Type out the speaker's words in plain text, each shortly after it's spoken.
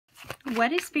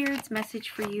What is Spirit's message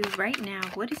for you right now?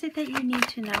 What is it that you need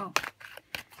to know?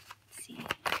 Let's see.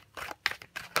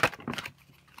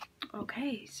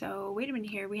 Okay, so wait a minute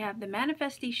here. We have the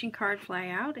manifestation card fly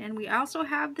out, and we also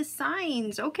have the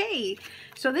signs. Okay,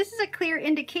 so this is a clear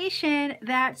indication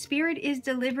that Spirit is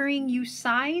delivering you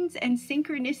signs and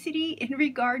synchronicity in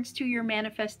regards to your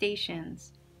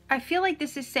manifestations. I feel like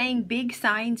this is saying big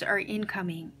signs are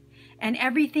incoming and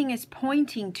everything is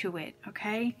pointing to it,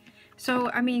 okay?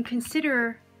 So, I mean,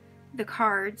 consider the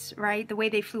cards, right? The way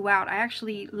they flew out. I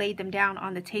actually laid them down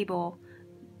on the table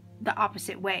the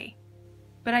opposite way.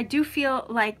 But I do feel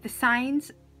like the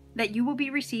signs that you will be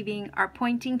receiving are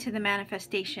pointing to the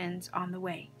manifestations on the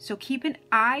way. So keep an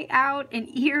eye out, an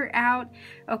ear out,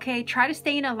 okay? Try to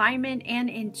stay in alignment and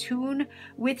in tune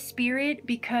with Spirit,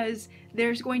 because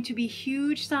there's going to be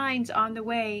huge signs on the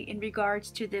way in regards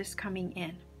to this coming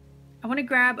in. I want to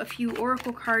grab a few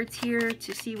oracle cards here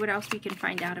to see what else we can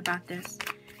find out about this.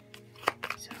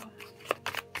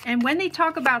 And when they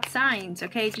talk about signs,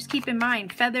 okay, just keep in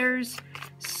mind feathers,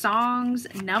 songs,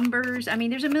 numbers. I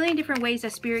mean, there's a million different ways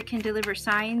that Spirit can deliver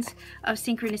signs of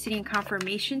synchronicity and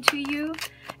confirmation to you.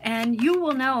 And you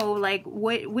will know, like,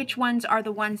 which ones are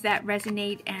the ones that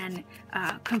resonate and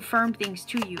confirm things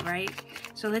to you, right?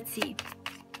 So let's see.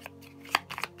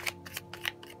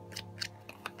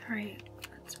 All right.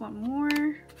 One more.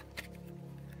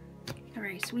 All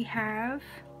right, so we have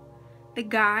the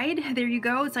guide. There you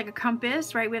go. It's like a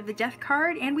compass, right? We have the death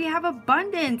card and we have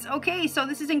abundance. Okay, so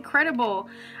this is incredible.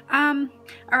 All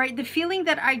right, the feeling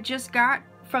that I just got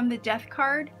from the death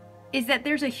card is that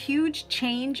there's a huge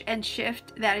change and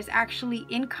shift that is actually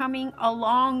incoming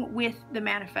along with the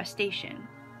manifestation.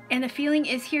 And the feeling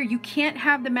is here, you can't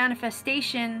have the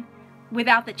manifestation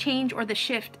without the change or the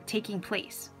shift taking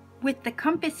place. With the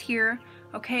compass here,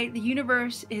 okay, the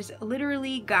universe is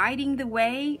literally guiding the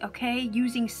way, okay,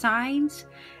 using signs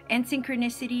and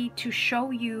synchronicity to show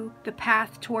you the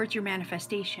path towards your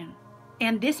manifestation.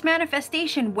 And this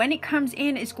manifestation, when it comes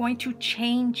in, is going to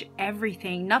change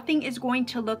everything. Nothing is going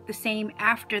to look the same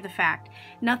after the fact.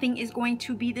 Nothing is going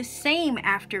to be the same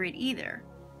after it either.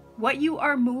 What you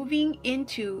are moving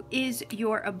into is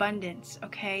your abundance,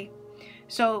 okay?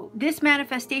 So this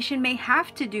manifestation may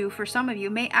have to do, for some of you,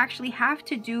 may actually have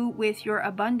to do with your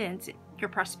abundance, your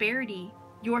prosperity,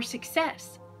 your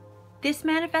success. This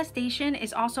manifestation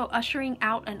is also ushering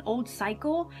out an old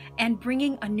cycle and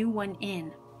bringing a new one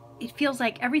in. It feels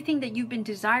like everything that you've been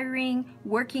desiring,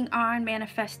 working on,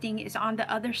 manifesting is on the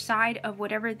other side of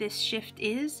whatever this shift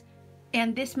is.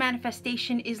 And this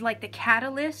manifestation is like the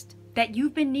catalyst that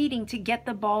you've been needing to get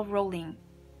the ball rolling.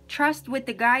 Trust with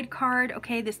the guide card,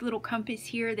 okay, this little compass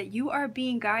here, that you are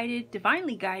being guided,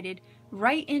 divinely guided,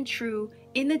 right and true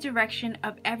in the direction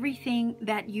of everything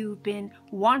that you've been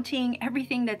wanting,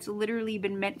 everything that's literally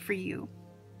been meant for you.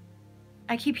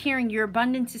 I keep hearing your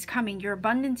abundance is coming, your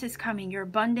abundance is coming, your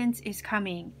abundance is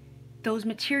coming. Those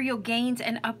material gains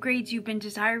and upgrades you've been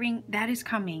desiring, that is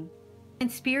coming. And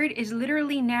Spirit is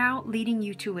literally now leading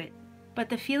you to it. But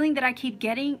the feeling that I keep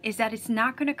getting is that it's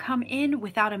not going to come in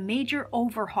without a major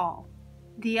overhaul.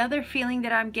 The other feeling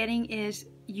that I'm getting is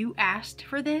you asked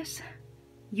for this.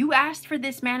 You asked for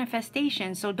this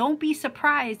manifestation, so don't be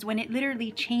surprised when it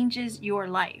literally changes your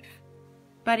life.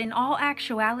 But in all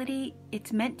actuality,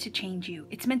 it's meant to change you.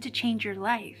 It's meant to change your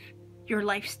life, your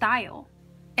lifestyle,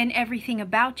 and everything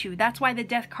about you. That's why the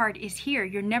death card is here.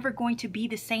 You're never going to be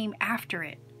the same after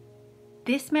it.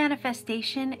 This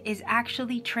manifestation is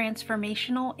actually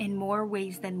transformational in more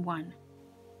ways than one.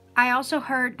 I also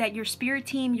heard that your spirit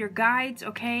team, your guides,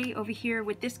 okay, over here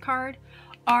with this card,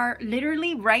 are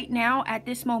literally right now at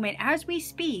this moment as we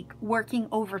speak working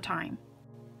overtime.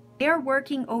 They're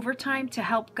working overtime to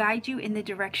help guide you in the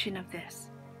direction of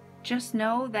this. Just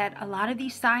know that a lot of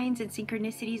these signs and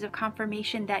synchronicities of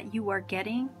confirmation that you are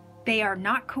getting, they are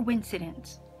not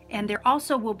coincidence, and there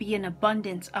also will be an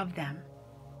abundance of them.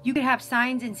 You could have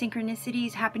signs and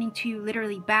synchronicities happening to you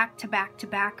literally back to back to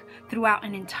back throughout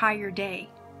an entire day.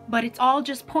 But it's all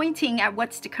just pointing at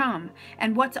what's to come.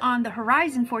 And what's on the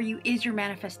horizon for you is your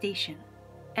manifestation.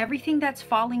 Everything that's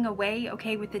falling away,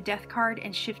 okay, with the death card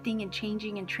and shifting and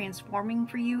changing and transforming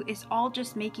for you is all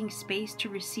just making space to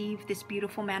receive this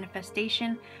beautiful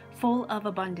manifestation full of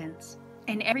abundance.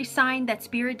 And every sign that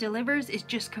Spirit delivers is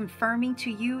just confirming to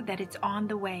you that it's on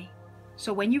the way.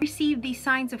 So when you receive these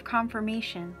signs of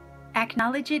confirmation,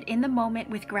 acknowledge it in the moment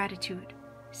with gratitude.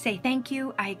 Say thank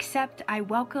you, I accept, I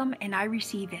welcome, and I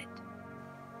receive it.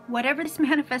 Whatever this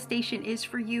manifestation is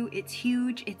for you, it's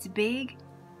huge, it's big.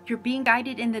 You're being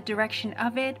guided in the direction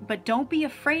of it, but don't be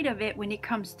afraid of it when it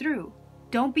comes through.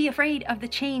 Don't be afraid of the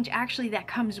change actually that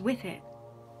comes with it.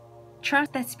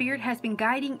 Trust that Spirit has been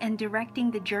guiding and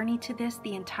directing the journey to this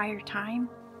the entire time.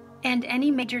 And any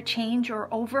major change or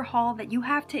overhaul that you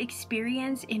have to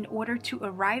experience in order to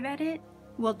arrive at it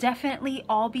will definitely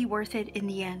all be worth it in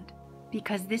the end,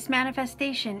 because this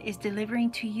manifestation is delivering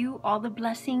to you all the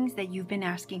blessings that you've been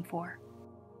asking for.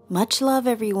 Much love,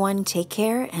 everyone. Take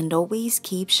care and always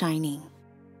keep shining.